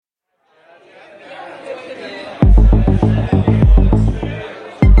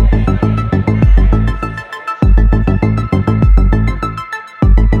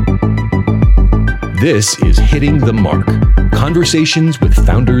This is Hitting the Mark. Conversations with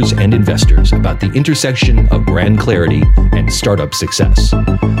founders and investors about the intersection of brand clarity and startup success.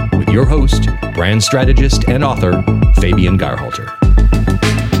 With your host, brand strategist and author, Fabian Geyrhalter.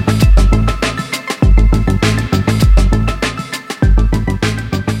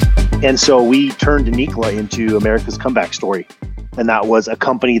 And so we turned Nikola into America's comeback story. And that was a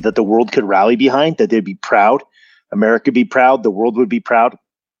company that the world could rally behind, that they'd be proud. America would be proud. The world would be proud.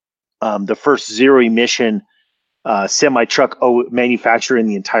 The first zero-emission semi-truck manufacturer in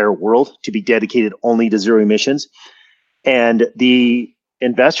the entire world to be dedicated only to zero emissions. And the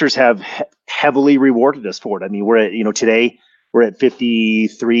investors have heavily rewarded us for it. I mean, we're at, today we're at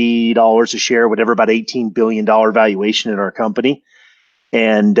 $53 a share, whatever, about $18 billion valuation in our company.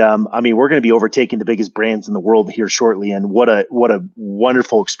 And we're going to be overtaking the biggest brands in the world here shortly. And what a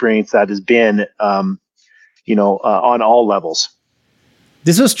wonderful experience that has been, on all levels.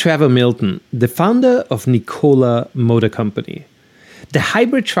 This was Trevor Milton, the founder of Nikola Motor Company, the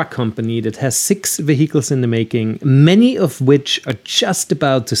hybrid truck company that has 6 vehicles in the making, many of which are just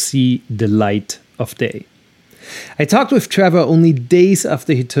about to see the light of day. I talked with Trevor only days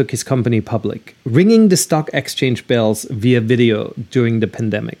after he took his company public, ringing the stock exchange bells via video during the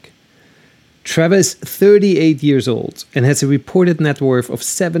pandemic. Trevor is 38 years old and has a reported net worth of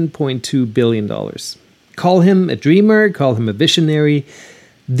 $7.2 billion. Call him a dreamer, call him a visionary.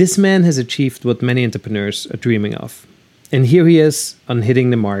 This man has achieved what many entrepreneurs are dreaming of. And here he is on Hitting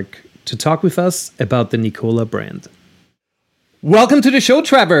the Mark to talk with us about the Nikola brand. Welcome to the show,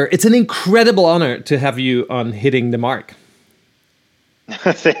 Trevor. It's an incredible honor to have you on Hitting the Mark.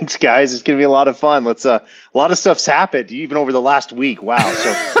 Thanks, guys. It's going to be a lot of fun. A lot of stuff's happened even over the last week. Wow.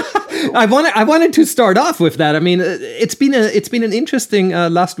 So I wanted to start off with that. I mean, it's been an interesting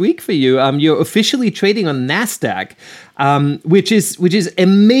last week for you. You're officially trading on NASDAQ, which is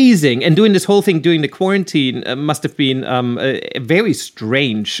amazing. And doing this whole thing during the quarantine must have been a very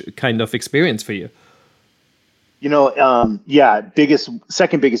strange kind of experience for you.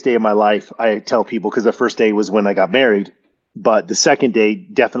 Second biggest day of my life, I tell people, because the first day was when I got married, but the second day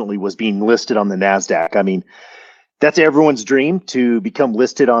definitely was being listed on the NASDAQ. I mean, that's everyone's dream, to become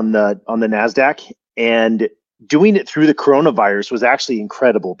listed on the NASDAQ, and doing it through the coronavirus was actually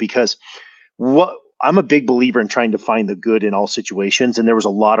incredible, because I'm a big believer in trying to find the good in all situations. And there was a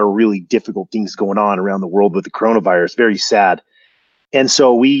lot of really difficult things going on around the world with the coronavirus, very sad. And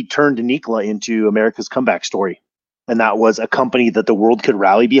so we turned Nikola into America's comeback story. And that was a company that the world could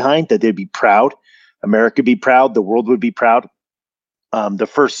rally behind, that they'd be proud. America would be proud. The world would be proud. The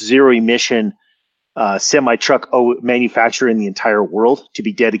first zero-emission semi-truck manufacturer in the entire world to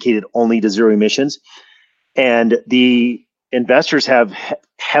be dedicated only to zero emissions. And the investors have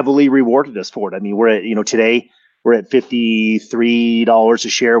heavily rewarded us for it. I mean, we're at, today we're at $53 a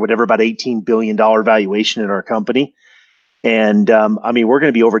share, whatever, about $18 billion valuation in our company. And we're going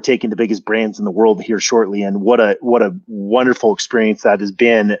to be overtaking the biggest brands in the world here shortly. And what a wonderful experience that has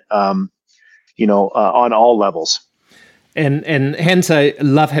been, on all levels. And hence I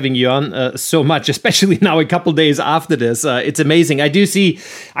love having you on so much, especially now a couple days after this. It's amazing. I do see.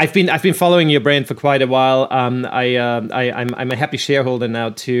 I've been following your brand for quite a while. I'm a happy shareholder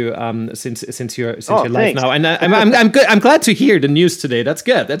now too. Since your life now, and I'm good. I'm glad to hear the news today. That's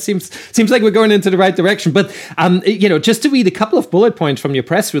good. That seems like we're going into the right direction. But just to read a couple of bullet points from your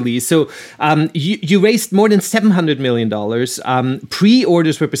press release. So you raised more than $700 million.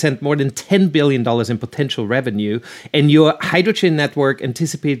 Pre-orders represent more than $10 billion in potential revenue, and your hydrogen network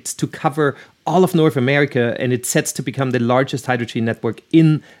anticipates to cover all of North America, and it's set to become the largest hydrogen network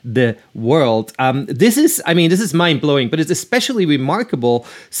in the world. This is mind-blowing, but it's especially remarkable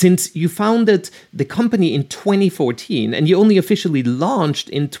since you founded the company in 2014, and you only officially launched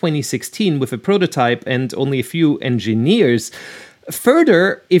in 2016 with a prototype and only a few engineers.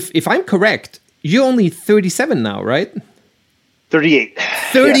 Further, if I'm correct, you're only 37 now, right? 38.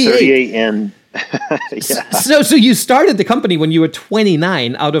 38. Yeah, 38 and... yeah. So you started the company when you were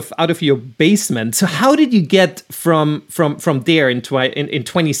 29 out of your basement. So how did you get from there in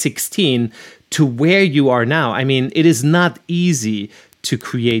 2016 to where you are now? I mean, it is not easy to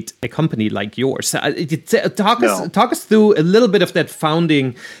create a company like yours. Talk us through a little bit of that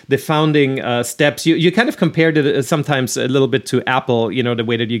founding steps. You kind of compared it sometimes a little bit to Apple, the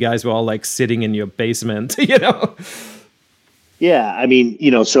way that you guys were all like sitting in your basement, Yeah, I mean,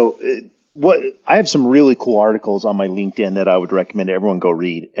 I have some really cool articles on my LinkedIn that I would recommend everyone go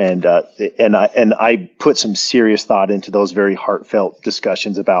read, and I put some serious thought into those very heartfelt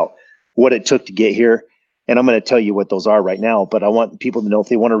discussions about what it took to get here. And I'm going to tell you what those are right now, but I want people to know if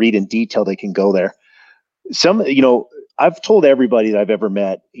they want to read in detail, they can go there. I've told everybody that I've ever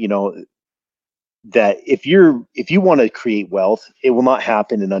met, that if you want to create wealth, it will not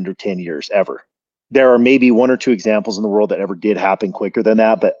happen in under 10 years ever. There are maybe one or two examples in the world that ever did happen quicker than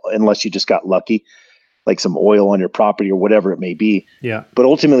that, but unless you just got lucky, like some oil on your property or whatever it may be. Yeah. But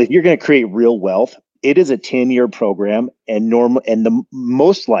ultimately, if you're going to create real wealth, it is a 10-year program, and the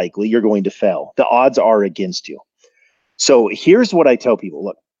most likely you're going to fail. The odds are against you. So here's what I tell people.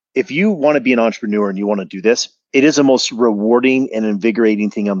 Look, if you want to be an entrepreneur and you want to do this, it is the most rewarding and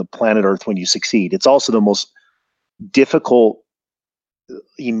invigorating thing on the planet Earth when you succeed. It's also the most difficult,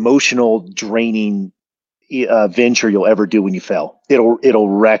 emotional, draining venture you'll ever do when you fail. It'll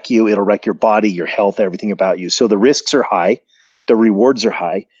wreck you. It'll wreck your body, your health, everything about you. So the risks are high, the rewards are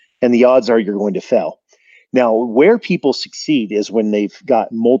high, and the odds are you're going to fail. Now, where people succeed is when they've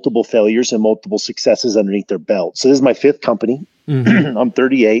got multiple failures and multiple successes underneath their belt. So this is my fifth company. Mm-hmm. I'm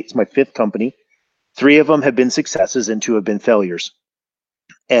 38. It's my fifth company. 3 of them have been successes and 2 have been failures.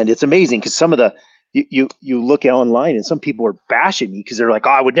 And it's amazing because some of the, you look online and some people are bashing me because they're like,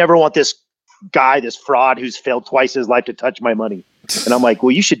 oh, I would never want this guy, this fraud who's failed twice in his life to touch my money. And I'm like,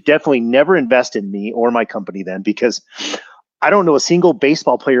 well, you should definitely never invest in me or my company then, because I don't know a single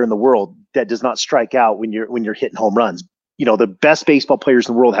baseball player in the world that does not strike out when you're hitting home runs. You know, the best baseball players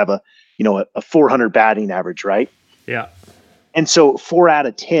in the world have a 400 batting average, right? Yeah. And so 4 out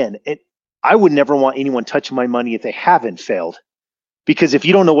of 10, I would never want anyone touching my money if they haven't failed, because if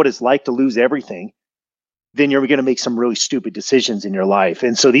you don't know what it's like to lose everything, then you're going to make some really stupid decisions in your life.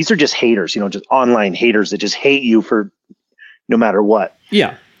 And so these are just haters, just online haters that just hate you for no matter what.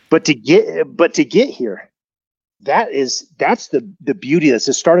 Yeah. But to get here, that's the beauty of this.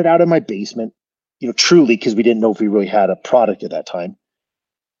 It started out in my basement, truly, because we didn't know if we really had a product at that time.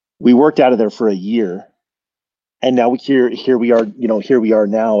 We worked out of there for a year, and now here we are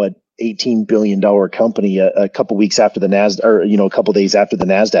now at $18 billion company a couple weeks after the NASDAQ, or a couple days after the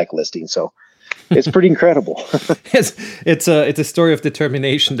NASDAQ listing. So it's pretty incredible. It's a story of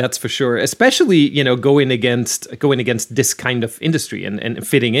determination, that's for sure. Especially, going against this kind of industry and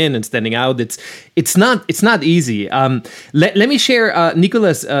fitting in and standing out. It's not easy. Let me share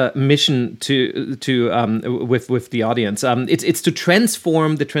Nicola's mission with the audience. It's to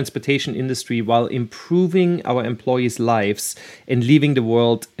transform the transportation industry while improving our employees' lives and leaving the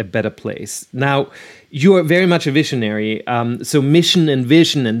world a better place. Now, you are very much a visionary. So mission and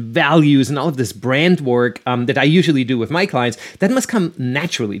vision and values and all of this brand work that I usually do with my clients, that must come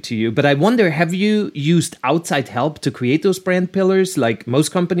naturally to you. But I wonder, have you used outside help to create those brand pillars like most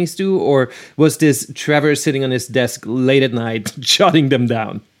companies do? Or was this Trevor sitting on his desk late at night jotting them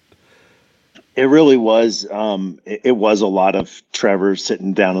down? It really was. It was a lot of Trevor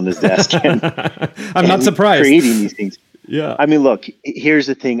sitting down on his desk. I'm not surprised. Creating these things. Yeah. I mean, look, here's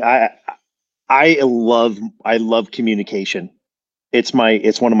the thing. I love communication. It's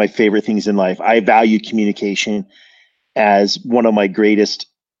one of my favorite things in life. I value communication as one of my greatest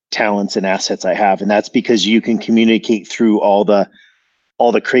talents and assets I have. And that's because you can communicate through all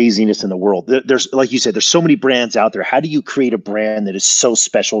the craziness in the world. There's, like you said, there's so many brands out there. How do you create a brand that is so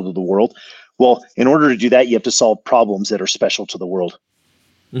special to the world? Well, in order to do that, you have to solve problems that are special to the world.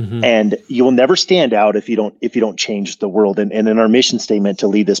 Mm-hmm. And you will never stand out if you don't change the world. And in our mission statement, to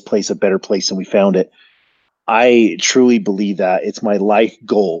leave this place a better place than we found it, I truly believe that it's my life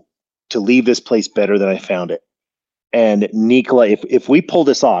goal to leave this place better than I found it. And Nikola, if we pull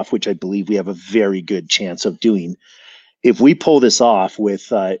this off, which I believe we have a very good chance of doing, if we pull this off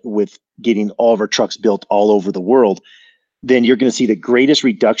with getting all of our trucks built all over the world, then you're going to see the greatest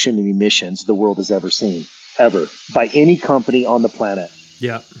reduction in emissions the world has ever seen, ever, by any company on the planet.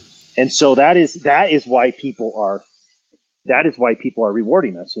 Yeah. And so that is why people are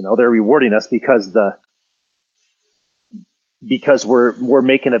rewarding us. They're rewarding us because we're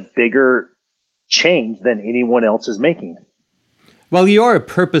making a bigger change than anyone else is making. Well, you are a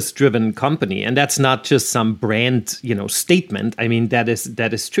purpose-driven company, and that's not just some brand, statement. I mean, that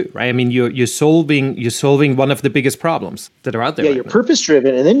is true, right? I mean, you're solving one of the biggest problems that are out there. Yeah, right you're now.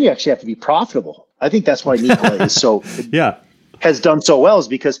 Purpose-driven, and then you actually have to be profitable. I think that's why Nikola is so has done so well, is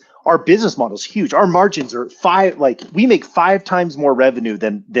because our business model is huge. Our margins are we make 5 times more revenue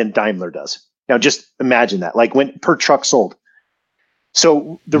than Daimler does. Now, just imagine that, when per truck sold.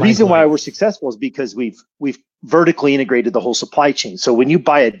 So the reason why we're successful is because we've vertically integrated the whole supply chain. So when you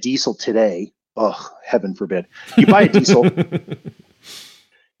buy a diesel today, heaven forbid, you buy a diesel,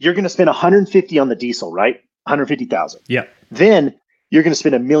 you're going to spend $150 on the diesel, right? $150,000. Yeah. Then you're going to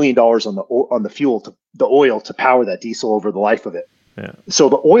spend $1 million on the fuel, the oil to power that diesel over the life of it. Yeah. So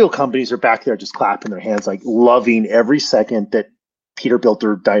the oil companies are back there just clapping their hands, loving every second that Peterbilt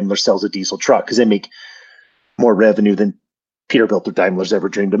or Daimler sells a diesel truck, because they make more revenue than Peterbilt or Daimler's ever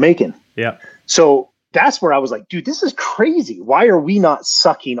dreamed of making. Yeah. So that's where I was like, dude, this is crazy. Why are we not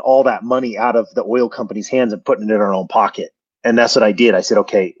sucking all that money out of the oil company's hands and putting it in our own pocket? And that's what I did. I said,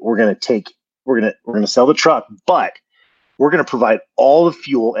 okay, we're going to sell the truck, but we're going to provide all the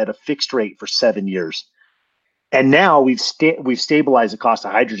fuel at a fixed rate for 7 years. And now we've stabilized the cost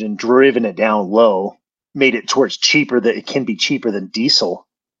of hydrogen, driven it down low, made it towards cheaper, that it can be cheaper than diesel.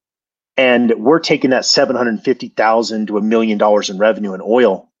 And we're taking that $750,000 to $1 million in revenue in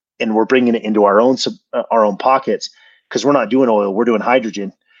oil, and we're bringing it into our own pockets, because we're not doing oil, we're doing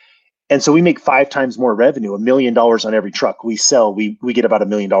hydrogen. And so we make 5 times more revenue, $1 million on every truck we sell. We get about $1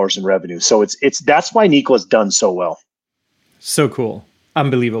 million in revenue. So that's why Nikola's done so well. So cool.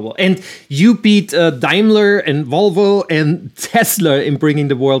 Unbelievable. And you beat Daimler and Volvo and Tesla in bringing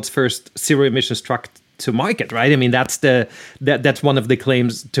the world's first zero emissions truck to market, right? I mean, that's one of the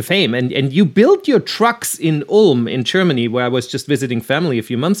claims to fame. And you built your trucks in Ulm in Germany, where I was just visiting family a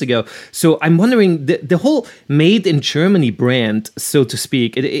few months ago. So I'm wondering, the whole made in Germany brand, so to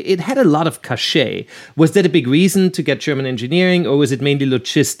speak, it had a lot of cachet. Was that a big reason to get German engineering, or was it mainly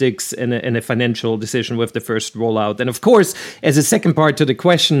logistics and a financial decision with the first rollout? And of course, as a second part to the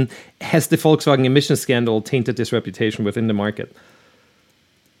question, has the Volkswagen emission scandal tainted this reputation within the market?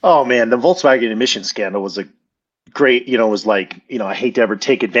 Oh man, the Volkswagen emission scandal was a great, was like, I hate to ever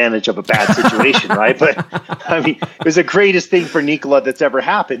take advantage of a bad situation, right? But I mean, it was the greatest thing for Nikola that's ever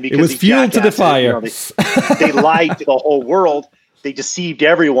happened, because it was fuel to the fire. They lied to the whole world. They deceived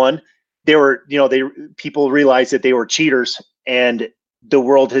everyone. People realized that they were cheaters, and the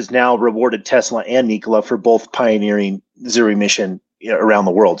world has now rewarded Tesla and Nikola for both pioneering zero emission around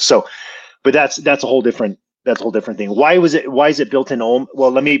the world. So, but that's a whole different thing. Why is it built in Ulm? Well,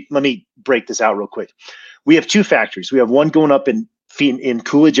 let me break this out real quick. We have 2 factories. We have one going up in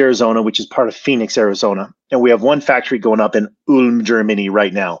Coolidge, Arizona, which is part of Phoenix, Arizona. And we have one factory going up in Ulm, Germany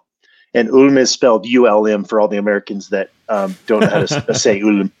right now. And Ulm is spelled ULM for all the Americans that don't know how to say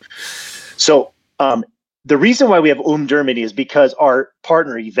Ulm. So the reason why we have Ulm, Germany is because our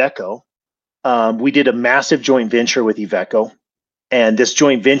partner, Iveco, we did a massive joint venture with Iveco. And this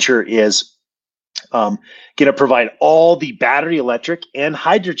joint venture is going to provide all the battery electric and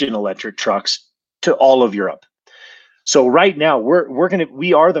hydrogen electric trucks to all of Europe. So right now we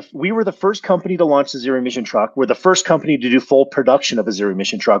were the first company to launch the zero emission truck. We're the first company to do full production of a zero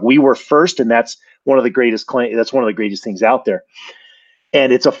emission truck. We were first, and that's one of the greatest things out there.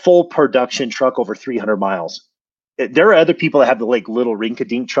 And it's a full production truck over 300 miles. There are other people that have the little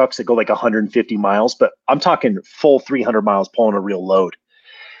rinky-dink trucks that go 150 miles, but I'm talking full 300 miles pulling a real load.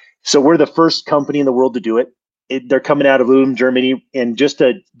 So we're the first company in the world to do it. They're coming out of Ulm, Germany, in just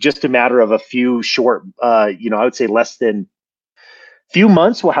a matter of a few short, I would say less than few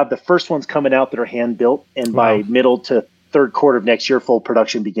months. We'll have the first ones coming out that are hand built, and by middle to third quarter of next year, full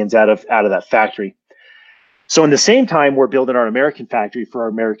production begins out of that factory. So in the same time, we're building our American factory for our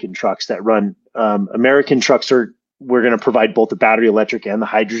American trucks that run. American trucks we're going to provide both the battery electric and the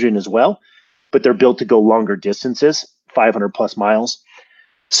hydrogen as well, but they're built to go longer distances, 500 plus miles.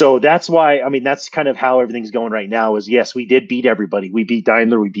 So that's why, that's kind of how everything's going right now is, yes, we did beat everybody. We beat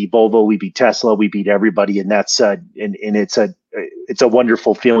Daimler, we beat Volvo, we beat Tesla, we beat everybody. And that's, and it's a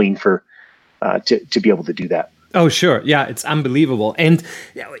wonderful feeling to be able to do that. Oh, sure. Yeah, it's unbelievable. And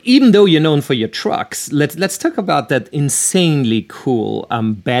even though you're known for your trucks, let's talk about that insanely cool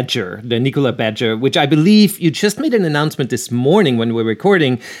Badger, the Nikola Badger, which I believe you just made an announcement this morning when we're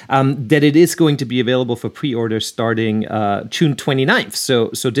recording, that it is going to be available for pre-order starting June 29th.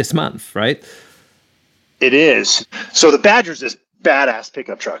 So this month, right? It is. So the Badger's this badass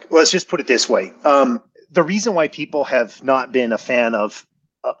pickup truck. Let's just put it this way. The reason why people have not been a fan of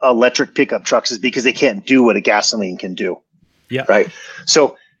electric pickup trucks is because they can't do what a gasoline can do. Yeah. Right.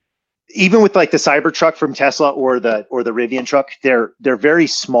 So even with the Cybertruck from Tesla or the Rivian truck, they're very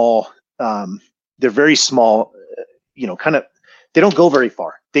small. They're very small, they don't go very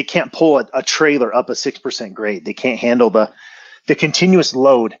far. They can't pull a trailer up a 6% grade. They can't handle the continuous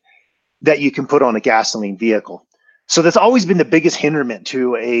load that you can put on a gasoline vehicle. So that's always been the biggest hindrance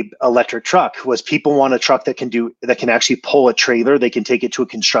to a electric truck, was people want a truck that can actually pull a trailer. They can take it to a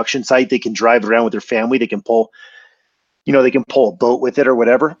construction site. They can drive around with their family. They can pull a boat with it or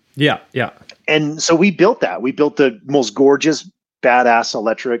whatever. Yeah. Yeah. And so we built that. We built the most gorgeous, badass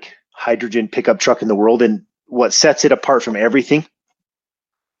electric hydrogen pickup truck in the world. And what sets it apart from everything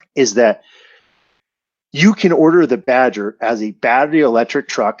is that you can order the Badger as a battery electric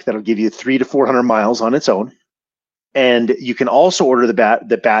truck that'll give you 300 to 400 miles on its own. And you can also order the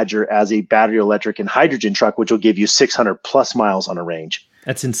Badger as a battery electric and hydrogen truck, which will give you 600 plus miles on a range.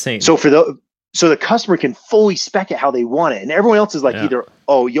 That's insane. So so the customer can fully spec it how they want it. And everyone else is like either,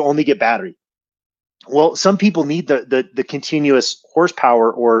 oh, you only get battery. Well, some people need the continuous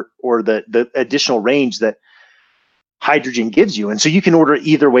horsepower or the additional range that hydrogen gives you. And so you can order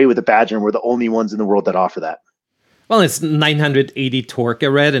either way with the Badger, and we're the only ones in the world that offer that. Well, it's 980 torque, I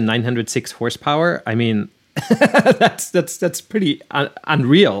read, and 906 horsepower. I mean, that's pretty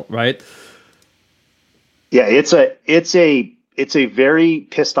unreal, right? Yeah, it's a very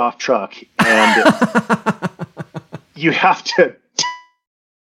pissed off truck, and you have to,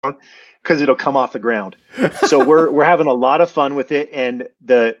 because it'll come off the ground. So we're having a lot of fun with it, and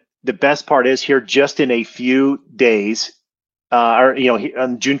the best part is here, just in a few days,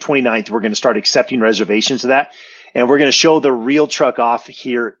 on June 29th, we're going to start accepting reservations of that, and we're going to show the real truck off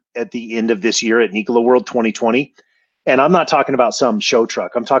here at the end of this year at Nikola World 2020. And I'm not talking about some show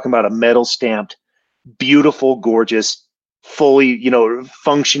truck. I'm talking about a metal stamped, beautiful, gorgeous, fully,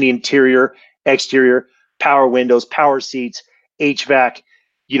 functioning interior, exterior, power windows, power seats, HVAC,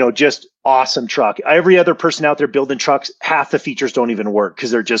 just awesome truck. Every other person out there building trucks, half the features don't even work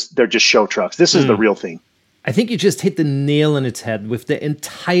because they're just show trucks. This is the real thing. I think you just hit the nail on its head with the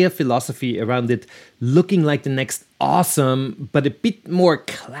entire philosophy around it looking like the next awesome, but a bit more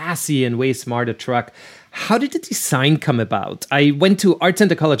classy and way smarter truck. How did the design come about? I went to Art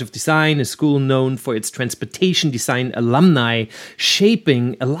Center College of Design, a school known for its transportation design alumni,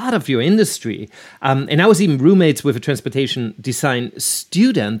 shaping a lot of your industry. And I was even roommates with a transportation design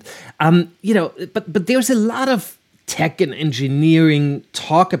student. But there's a lot of tech and engineering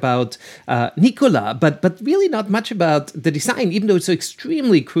talk about Nikola, but really not much about the design, even though it's so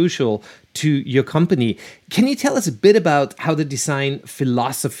extremely crucial to your company. Can you tell us a bit about how the design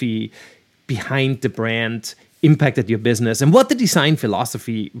philosophy behind the brand impacted your business and what the design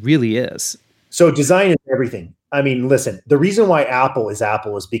philosophy really is? So design is everything. I mean, listen, the reason why Apple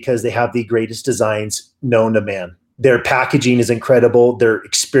is because they have the greatest designs known to man. Their packaging is incredible, their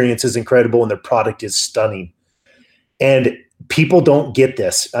experience is incredible, and their product is stunning. And people don't get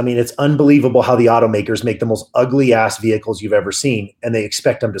this. I mean, it's unbelievable how the automakers make the most ugly ass vehicles you've ever seen, and they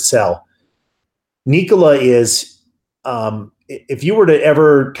expect them to sell. Nikola is, if you were to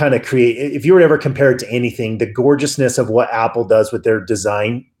ever compare it to anything, the gorgeousness of what Apple does with their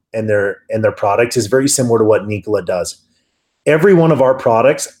design and their products is very similar to what Nikola does. Every one of our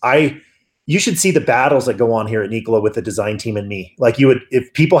products, you should see the battles that go on here at Nikola with the design team and me. Like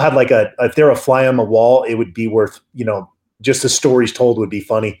if people had if they're a fly on the wall, it would be worth, just the stories told would be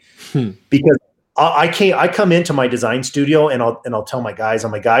funny. Because I come into my design studio and I'll tell my guys,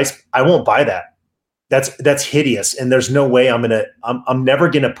 I won't buy that. That's hideous. And there's no way I'm never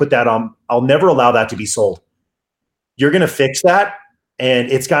going to put that on. I'll never allow that to be sold. You're going to fix that.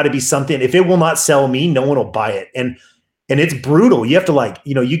 And it's got to be something. If it will not sell me, no one will buy it. And it's brutal. You have to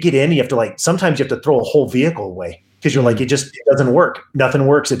you get in, you have to sometimes you have to throw a whole vehicle away because you're it doesn't work. Nothing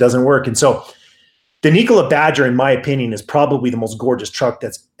works. It doesn't work. And so the Nikola Badger, in my opinion, is probably the most gorgeous truck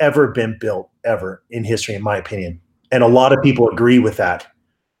that's ever been built ever in history, in my opinion. And a lot of people agree with that.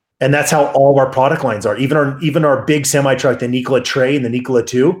 And that's how all of our product lines are. Even our big semi truck, the Nikola Tre and the Nikola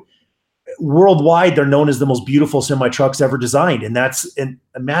 2, worldwide, they're known as the most beautiful semi trucks ever designed. And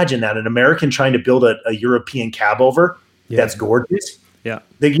imagine that, an American trying to build a European cab over. Yeah. That's gorgeous. Yeah.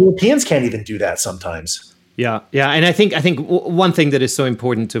 The Europeans can't even do that sometimes. Yeah. And I think one thing that is so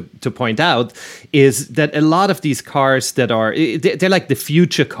important to point out is that a lot of these cars that they're like the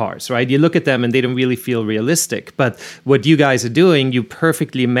future cars, right? You look at them and they don't really feel realistic. But what you guys are doing, you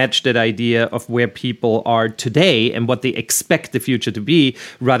perfectly match that idea of where people are today and what they expect the future to be,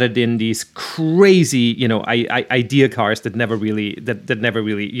 rather than these crazy, idea cars that never really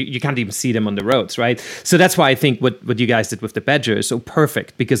you can't even see them on the roads, right? So that's why I think what you guys did with the Badger is so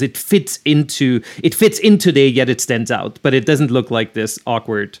perfect, because it fits into today, yet it stands out, but it doesn't look like this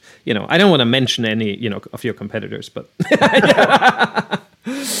awkward, I don't want to mention any, of your competitors, but.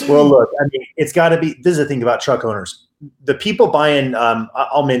 Well, look, I mean, it's got to be, this is the thing about truck owners. The people buying,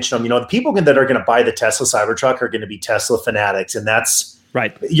 I'll mention them, the people that are going to buy the Tesla Cybertruck are going to be Tesla fanatics. And that's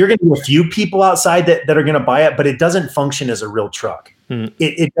right. You're going to have a few people outside that are going to buy it, but it doesn't function as a real truck.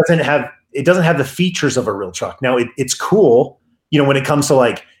 It doesn't have the features of a real truck. Now it's cool, when it comes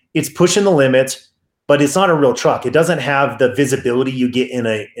to it's pushing the limits, but it's not a real truck. It doesn't have the visibility you get in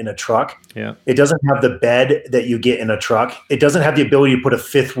a truck. Yeah. It doesn't have the bed that you get in a truck. It doesn't have the ability to put a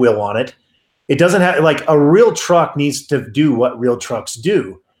fifth wheel on it. It doesn't have a real truck needs to do what real trucks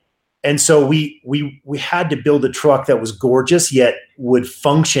do. And so we had to build a truck that was gorgeous yet would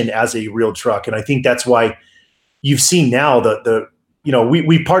function as a real truck. And I think that's why you've seen now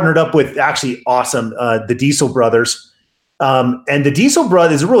we partnered up with actually awesome the Diesel brothers. And the Diesel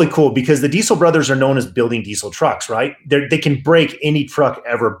brothers is really cool because the Diesel brothers are known as building diesel trucks, right? They can break any truck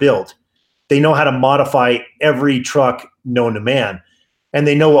ever built. They know how to modify every truck known to man, and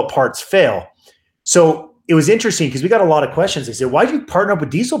they know what parts fail. So it was interesting because we got a lot of questions. They said, why do you partner up with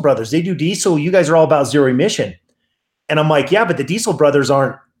Diesel brothers? They do diesel. You guys are all about zero emission. And I'm like, yeah, but the Diesel brothers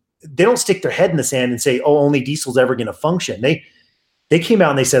they don't stick their head in the sand and say, oh, only diesel's ever going to function. They came out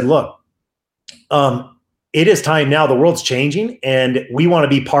and they said, look, it is time now. The world's changing, and we want to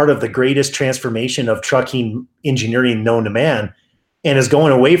be part of the greatest transformation of trucking engineering known to man, and is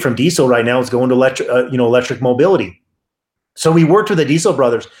going away from diesel right now. It's going to electric mobility. So we worked with the Diesel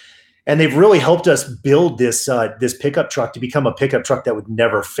brothers, and they've really helped us build this pickup truck to become a pickup truck that would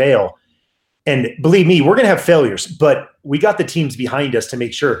never fail. And believe me, we're going to have failures, but we got the teams behind us to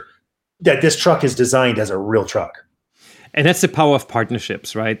make sure that this truck is designed as a real truck. And that's the power of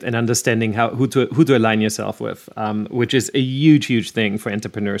partnerships, right? And understanding who to align yourself with, which is a huge, huge thing for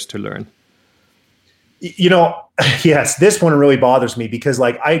entrepreneurs to learn. Yes, this one really bothers me because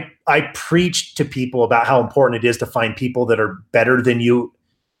I preach to people about how important it is to find people that are better than you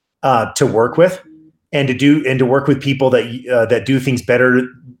to work with, and to work with people that do things better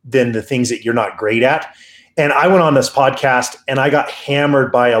than the things that you're not great at. And I went on this podcast and I got hammered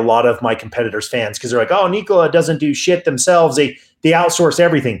by a lot of my competitors' fans because they're like, oh, Nikola doesn't do shit themselves. They outsource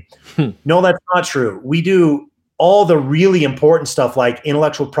everything. No, that's not true. We do all the really important stuff like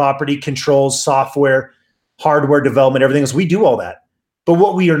intellectual property, controls, software, hardware development, everything else. We do all that. But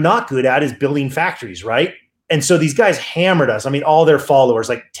what we are not good at is building factories, right? And so these guys hammered us. I mean, all their followers,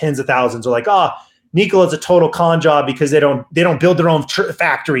 like tens of thousands, are like, Nikola's a total con job because they don't build their own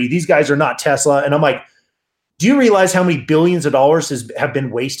factory. These guys are not Tesla. And I'm like, do you realize how many billions of dollars have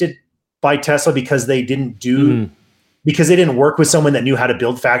been wasted by Tesla because they didn't because they didn't work with someone that knew how to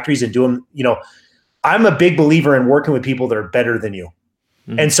build factories and do them? I'm a big believer in working with people that are better than you.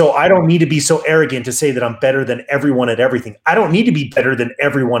 And so I don't need to be so arrogant to say that I'm better than everyone at everything. I don't need to be better than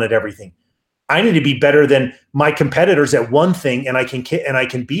everyone at everything. I need to be better than my competitors at one thing, and I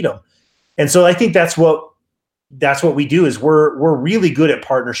can beat them. And so I think that's what we do is we're really good at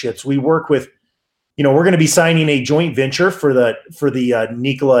partnerships. We work with, we're going to be signing a joint venture for the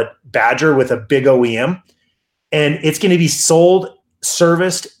Nikola Badger with a big OEM, and it's going to be sold,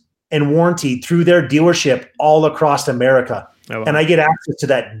 serviced, and warranted through their dealership all across America. Oh, wow. And I get access to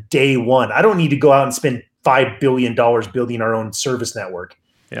that day one. I don't need to go out and spend $5 billion building our own service network.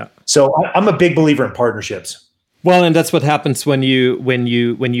 Yeah. So I'm a big believer in partnerships. Well, and that's what happens when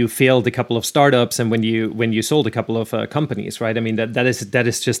you failed a couple of startups and when you sold a couple of companies, right? I mean that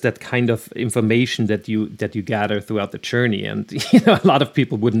is just that kind of information that you gather throughout the journey, and a lot of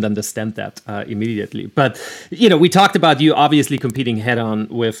people wouldn't understand that immediately. But we talked about you obviously competing head on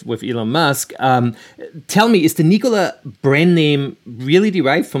with Elon Musk. Tell me, is the Nikola brand name really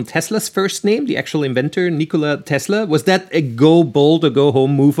derived from Tesla's first name, the actual inventor Nikola Tesla? Was that a go bold or go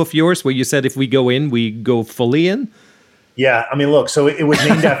home move of yours, where you said if we go in, we go fully in? Yeah, I mean, look, so it was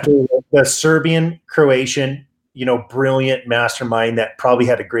named after the Serbian, Croatian, brilliant mastermind that probably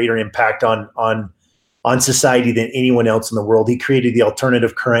had a greater impact on society than anyone else in the world. He created the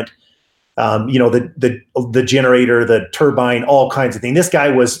alternative current, the generator, the turbine, all kinds of things. This guy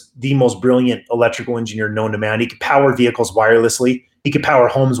was the most brilliant electrical engineer known to man. He could power vehicles wirelessly. He could power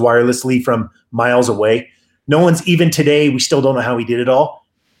homes wirelessly from miles away. Even today, we still don't know how he did it all.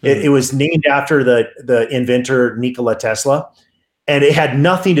 It was named after the inventor Nikola Tesla, and it had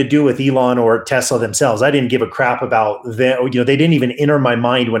nothing to do with Elon or Tesla themselves. I didn't give a crap about them. They didn't even enter my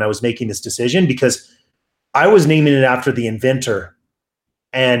mind when I was making this decision because I was naming it after the inventor.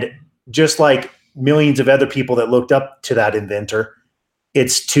 And just like millions of other people that looked up to that inventor,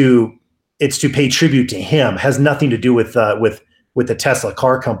 it's to pay tribute to him. It has nothing to do with the Tesla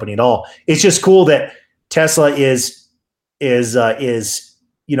car company at all. It's just cool that Tesla is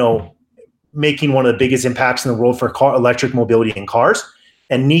making one of the biggest impacts in the world for electric mobility in cars.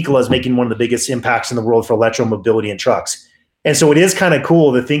 And Nikola is making one of the biggest impacts in the world for electromobility in trucks. And so it is kind of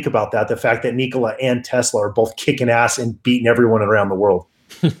cool to think about that, the fact that Nikola and Tesla are both kicking ass and beating everyone around the world.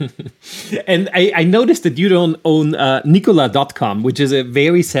 And I noticed that you don't own Nikola.com, which is a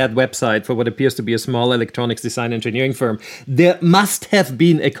very sad website for what appears to be a small electronics design engineering firm. There must have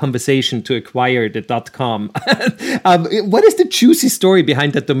been a conversation to acquire the .com. What is the juicy story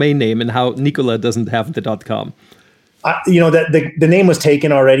behind that domain name and how Nikola doesn't have the .com? The name was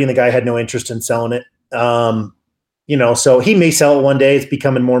taken already and the guy had no interest in selling it. So he may sell it one day. It's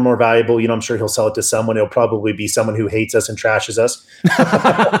becoming more and more valuable. I'm sure he'll sell it to someone. It'll probably be someone who hates us and trashes us.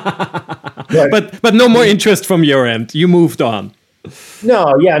 But no more interest from your end. You moved on.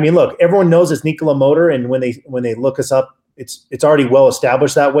 No, yeah. I mean, look, everyone knows it's Nikola Motor, and when they look us up, it's already well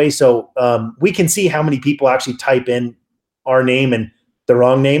established that way. So we can see how many people actually type in our name and the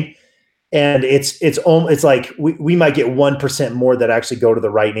wrong name. And it's like we might get 1% more that actually go to the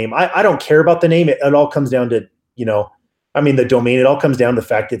right name. I don't care about the name. It all comes down to, the domain, it all comes down to the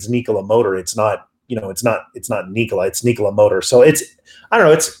fact it's Nikola Motor. It's not, it's not Nikola, it's Nikola Motor. So I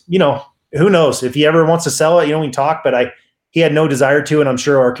don't know, who knows if he ever wants to sell it, we can talk, but he had no desire to, and I'm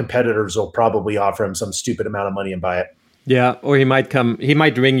sure our competitors will probably offer him some stupid amount of money and buy it. Yeah, or he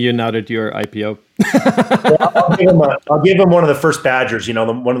might ring you now that you're IPO. I'll give him one of the first Badgers, one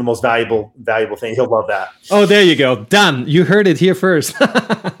of the most valuable things. He'll love that. Oh, there you go. Done. You heard it here first.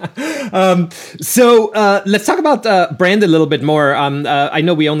 So let's talk about brand a little bit more. I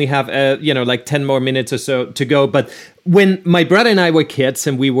know we only have, 10 more minutes or so to go, but when my brother and I were kids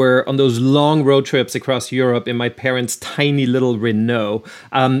and we were on those long road trips across Europe in my parents' tiny little Renault,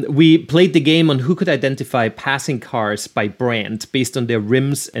 we played the game on who could identify passing cars by brand based on their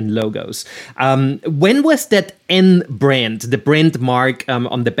rims and logos. When was that N brand, the brand mark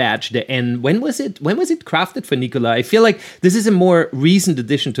on the badge, the N, when was it crafted for Nikola? I feel like this is a more recent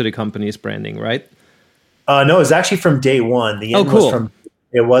addition to the company's branding, right? No, it was actually from day one. The N cool.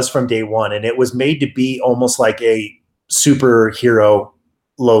 was from day one, and it was made to be almost like a superhero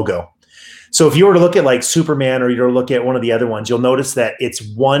logo. So if you were to look at like Superman or you were to look at one of the other ones, you'll notice that it's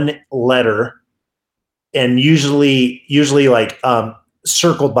one letter and usually like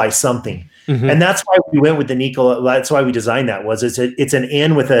circled by something. Mm-hmm. And that's why we went with the Nikola. That's why we designed that. It's an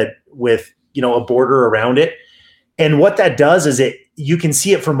N with a border around it. And what that does is you can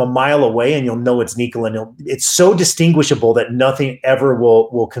see it from a mile away and you'll know it's Nikola. And it's so distinguishable that nothing ever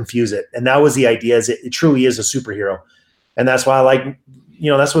will confuse it. And that was the idea, is it truly is a superhero. And that's why I like,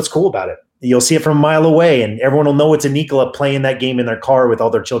 that's what's cool about it. You'll see it from a mile away and everyone will know it's a Nikola playing that game in their car with all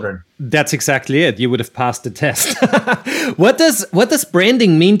their children. That's exactly it. You would have passed the test. What does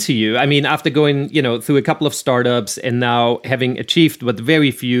branding mean to you? I mean, after going, through a couple of startups and now having achieved what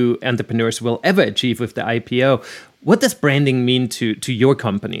very few entrepreneurs will ever achieve with the IPO, what does branding mean to your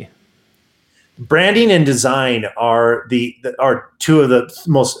company? Branding and design are two of the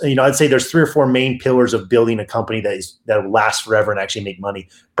most, I'd say there's 3 or 4 main pillars of building a company that will last forever and actually make money.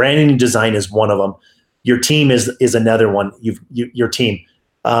 Branding and design is one of them. Your team is another one. Your team,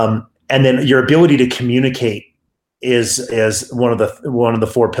 and then your ability to communicate is one of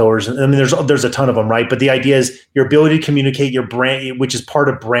the 4 pillars. I mean, there's a ton of them, right? But the idea is your ability to communicate your brand, which is part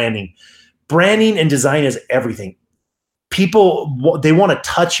of branding. Branding and design is everything. People, they want to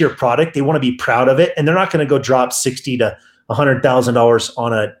touch your product. They want to be proud of it. And they're not going to go drop $60,000 to $100,000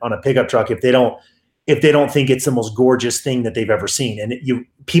 on a pickup truck if they don't think it's the most gorgeous thing that they've ever seen. And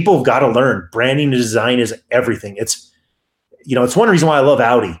people have got to learn branding and design is everything. It's one reason why I love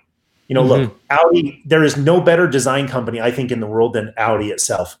Audi. Mm-hmm. Look, Audi, there is no better design company, I think, in the world than Audi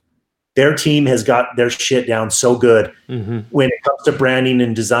itself. Their team has got their shit down so good. Mm-hmm. When it comes to branding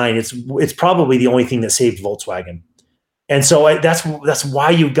and design. It's probably the only thing that saved Volkswagen. And so that's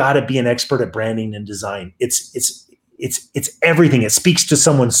why you got to be an expert at branding and design. It's everything. It speaks to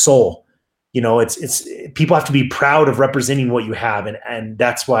someone's soul. It's people have to be proud of representing what you have, and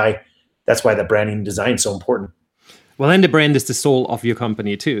that's why the branding and design is so important. Well, and the brand is the soul of your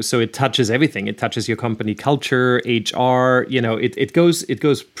company too. So it touches everything. It touches your company culture, HR. It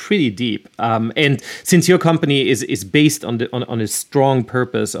goes pretty deep. And since your company is based on a strong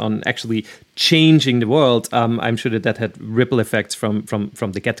purpose on actually changing the world, I'm sure that had ripple effects from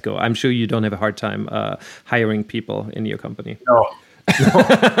the get go. I'm sure you don't have a hard time hiring people in your company. No.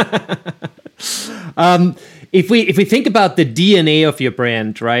 If we think about the DNA of your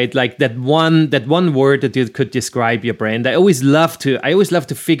brand, right? Like that one word that you could describe your brand. I always love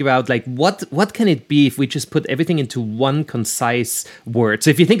to figure out like what can it be if we just put everything into one concise word. So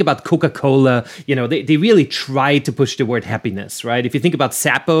if you think about Coca-Cola, they really try to push the word happiness, right? If you think about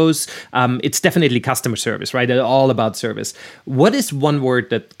Zappos, it's definitely customer service, right? They're all about service. What is one word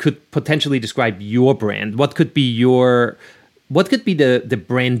that could potentially describe your brand? What could be the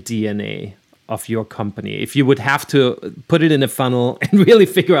brand DNA of your company if you would have to put it in a funnel and really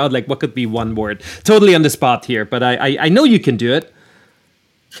figure out like what could be one word? Totally on the spot here, but I know you can do it.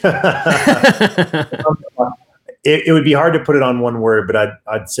 It would be hard to put it on one word, but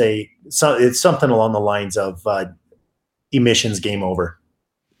I'd say it's something along the lines of emissions game over.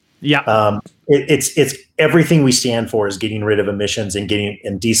 Yeah. It's everything we stand for is getting rid of emissions and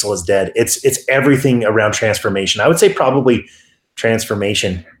diesel is dead. It's everything around transformation. I would say probably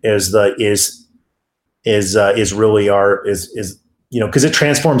transformation is really because it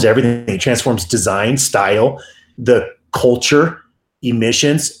transforms everything. It transforms design, style, the culture,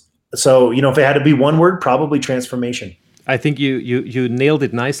 emissions. So, if it had to be one word, probably transformation. I think you nailed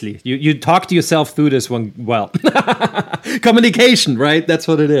it nicely. You talked yourself through this one well. Communication, right? That's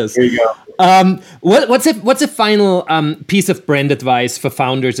what it is. There you go. What's a final piece of brand advice for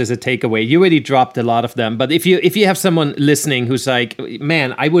founders as a takeaway? You already dropped a lot of them, but if you have someone listening who's like,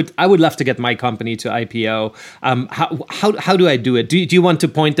 man, I would love to get my company to IPO. How do I do it? Do you want to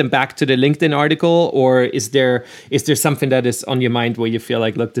point them back to the LinkedIn article, or is there something that is on your mind where you feel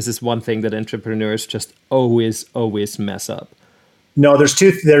like, look, this is one thing that entrepreneurs just always mess up? No, there's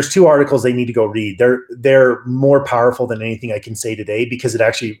two articles they need to go read. They're more powerful than anything I can say today, because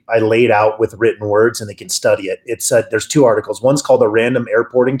I lay it out with written words and they can study it. There's two articles. One's called A Random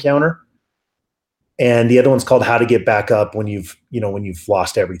Airport Encounter, and the other one's called How to Get Back Up when you've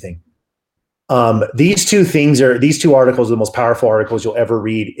lost everything. These two articles are the most powerful articles you'll ever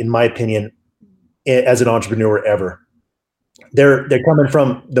read, in my opinion, as an entrepreneur ever. They're coming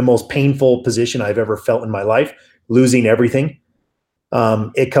from the most painful position I've ever felt in my life, losing everything.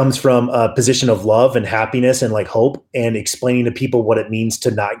 It comes from a position of love and happiness and like hope, and explaining to people what it means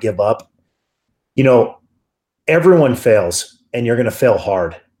to not give up. Everyone fails, and you're going to fail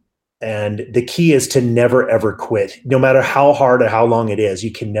hard. And the key is to never, ever quit. No matter how hard or how long it is,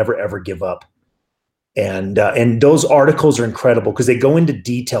 you can never, ever give up. And those articles are incredible because they go into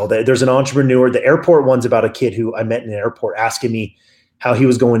detail. There's an entrepreneur. The airport one's about a kid who I met in an airport asking me how he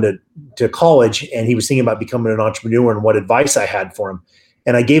was going to college, and he was thinking about becoming an entrepreneur and what advice I had for him.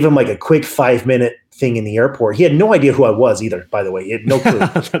 And I gave him like a quick 5-minute thing in the airport. He had no idea who I was either, by the way. He had no clue.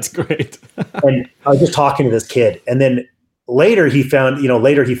 That's great. And I was just talking to this kid. And then later he found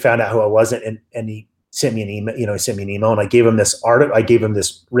out who I was, and he sent me an email, and I gave him this I gave him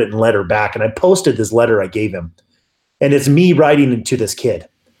this written letter back, and I posted this letter I gave him. And it's me writing to this kid.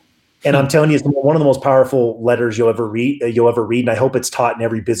 And I'm telling you, it's one of the most powerful letters you'll ever read. And I hope it's taught in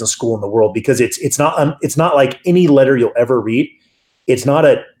every business school in the world, because it's not like any letter you'll ever read. It's not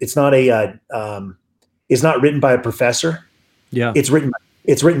written by a professor. Yeah. It's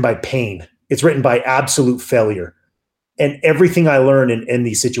written by pain. It's written by absolute failure and everything I learned in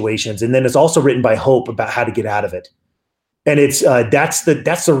these situations. And then it's also written by hope about how to get out of it. And it's that's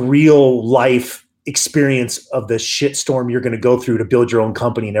the real life experience of the shitstorm you're going to go through to build your own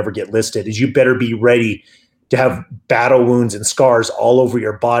company and never get listed. Is you better be ready to have battle wounds and scars all over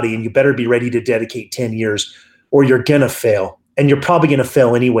your body, and you better be ready to dedicate 10 years, or you're going to fail. And you're probably going to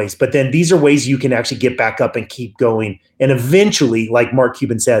fail anyways. But then these are ways you can actually get back up and keep going. And eventually, like Mark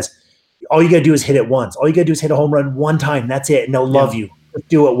Cuban says, all you got to do is hit it once. All you got to do is hit a home run one time. That's it. And they'll love you. Just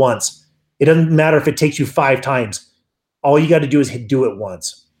do it once. It doesn't matter if it takes you 5 times. All you got to do is do it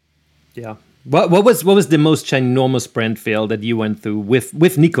once. Yeah. What was the most ginormous brand fail that you went through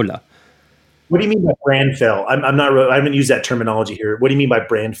with Nikola? What do you mean by brand fail? I haven't used that terminology here. What do you mean by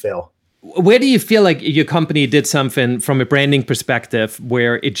brand fail? Where do you feel like your company did something from a branding perspective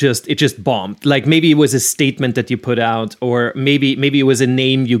where it just bombed? Like maybe it was a statement that you put out, or maybe it was a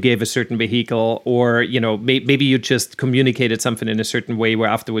name you gave a certain vehicle, or maybe you just communicated something in a certain way where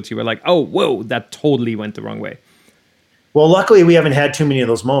afterwards you were like, oh, whoa, that totally went the wrong way. Well, luckily we haven't had too many of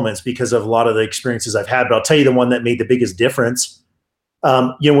those moments because of a lot of the experiences I've had. But I'll tell you the one that made the biggest difference.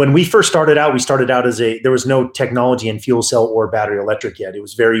 When we first started out, there was no technology in fuel cell or battery electric yet. It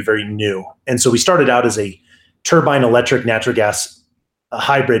was very, very new. And so we started out as a turbine electric natural gas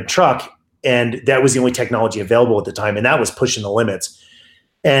hybrid truck. And that was the only technology available at the time. And that was pushing the limits.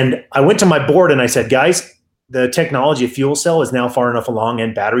 And I went to my board and I said, guys, the technology of fuel cell is now far enough along,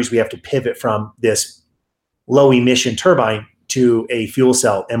 and batteries, we have to pivot from this low emission turbine to a fuel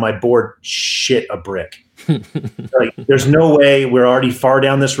cell. And my board shit a brick. Like, there's no way, we're already far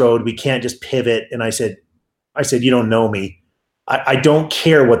down this road. We can't just pivot. And I said, you don't know me. I don't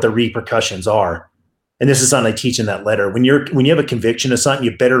care what the repercussions are. And this is something I teach in that letter. When you have a conviction of something,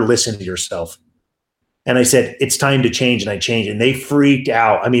 you better listen to yourself. And I said, it's time to change. And I changed. And they freaked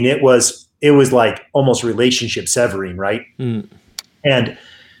out. I mean, it was like almost relationship severing, right? Mm. And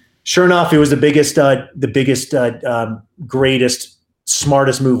sure enough, it was the biggest, greatest,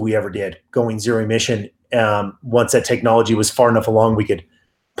 smartest move we ever did, going zero emission. Once that technology was far enough along, we could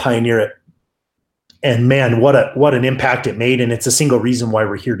pioneer it. And man, what an impact it made. And it's a single reason why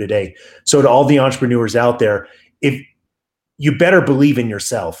we're here today. So to all the entrepreneurs out there, if you better believe in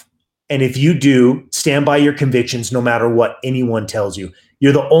yourself, and if you do, stand by your convictions, no matter what anyone tells you.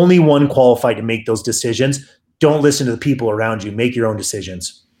 You're the only one qualified to make those decisions. Don't listen to the people around you. Make your own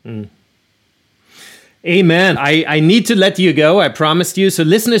decisions. Mm. Amen. I need to let you go. I promised you. So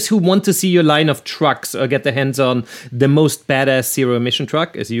listeners who want to see your line of trucks or get their hands on the most badass zero emission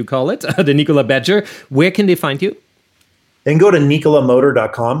truck, as you call it, the Nikola Badger, where can they find you? Then go to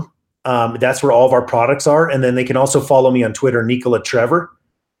nikolamotor.com. That's where all of our products are. And then they can also follow me on Twitter, Nikola Trevor.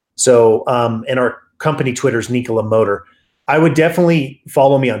 So, and our company Twitter is Nikola Motor. I would definitely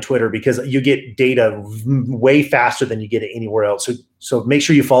follow me on Twitter because you get data way faster than you get it anywhere else. So make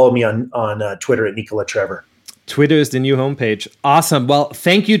sure you follow me on Twitter at Nikola Trevor. Twitter is the new homepage. Awesome. Well,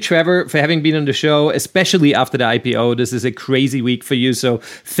 thank you, Trevor, for having been on the show, especially after the IPO. This is a crazy week for you. So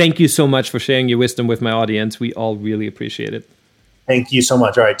thank you so much for sharing your wisdom with my audience. We all really appreciate it. Thank you so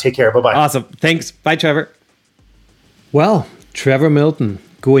much. All right. Take care. Bye-bye. Awesome. Thanks. Bye, Trevor. Well, Trevor Milton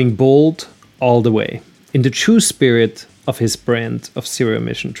going bold all the way in the true spirit of his brand of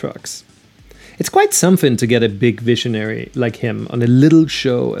zero-emission trucks. It's quite something to get a big visionary like him on a little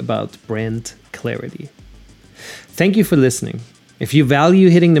show about brand clarity. Thank you for listening. If you value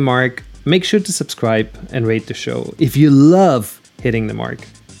Hitting the Mark, make sure to subscribe and rate the show. If you love Hitting the Mark,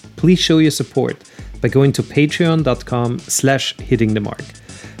 please show your support by going to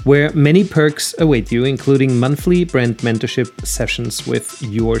patreon.com/hittingthemark, where many perks await you, including monthly brand mentorship sessions with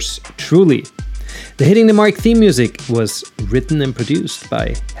yours truly. The Hitting the Mark theme music was written and produced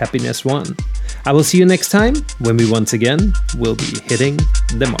by Happiness One. I will see you next time when we once again will be hitting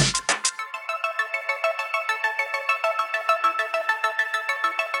the mark.